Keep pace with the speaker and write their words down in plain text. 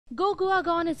Go Goa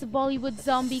Gone is a Bollywood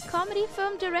zombie comedy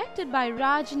film directed by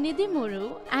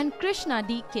Nidimoru and Krishna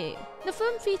DK. The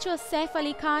film features Saif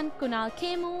Ali Khan, Kunal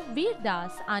Khemu, Veer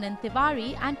Das, Anand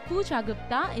Tiwari and Puja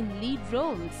Gupta in lead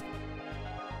roles.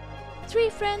 Three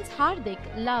friends Hardik,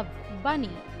 Love,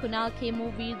 Bunny, Kunal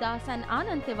Khemu, Veer Das and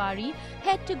Anand Tiwari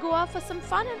head to Goa for some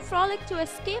fun and frolic to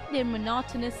escape their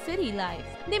monotonous city life.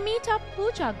 They meet up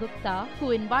Puja Gupta,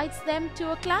 who invites them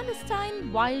to a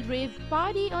clandestine wild rave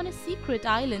party on a secret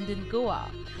island in Goa.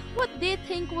 What they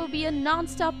think will be a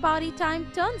non-stop party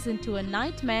time turns into a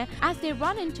nightmare as they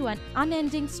run into an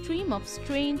unending stream of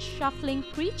strange, shuffling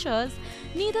creatures,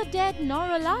 neither dead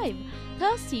nor alive,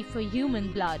 thirsty for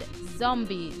human blood,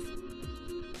 zombies.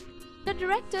 The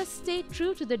directors stayed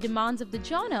true to the demands of the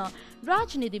genre.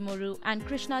 Nidimoru and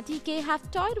Krishna DK have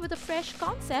toyed with a fresh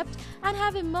concept and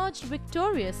have emerged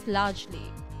victorious largely.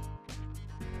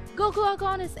 Go Goa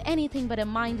Gone is anything but a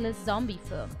mindless zombie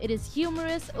film. It is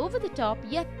humorous, over-the-top,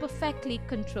 yet perfectly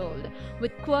controlled.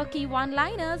 With quirky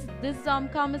one-liners, this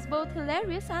zom-com is both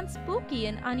hilarious and spooky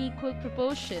in unequal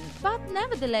proportion, but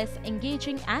nevertheless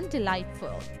engaging and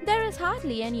delightful. There is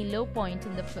hardly any low point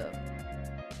in the film.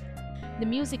 The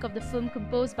music of the film,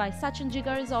 composed by Sachin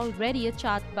Jigar, is already a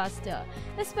chart buster.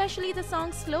 Especially the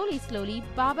songs Slowly Slowly,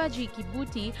 Baba Ji Ki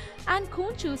Booty and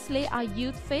Khoon Choosley are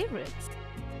youth favorites.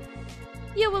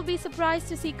 You will be surprised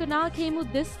to see Kunal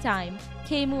Khemu this time.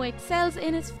 Khemu excels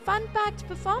in his fun-packed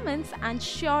performance and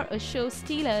sure a show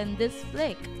stealer in this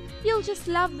flick. You'll just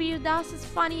love Veer Das's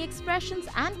funny expressions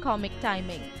and comic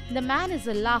timing. The man is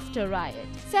a laughter riot.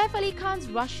 Saif Ali Khan's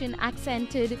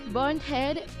Russian-accented,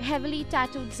 burnt-haired, heavily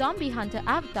tattooed zombie hunter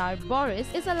avatar Boris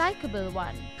is a likable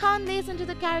one. Khan lays into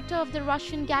the character of the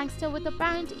Russian gangster with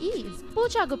apparent ease.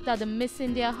 Puja Gupta, the Miss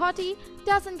India hottie,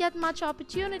 doesn't get much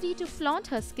opportunity to flaunt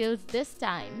her skills this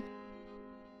time.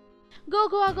 Go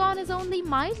Goa Gone is only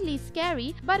mildly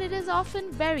scary, but it is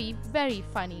often very, very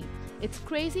funny. It's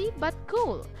crazy but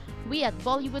cool. We at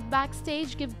Bollywood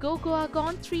Backstage give Go Goa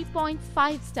Gone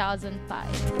 3.5 stars on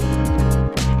 5.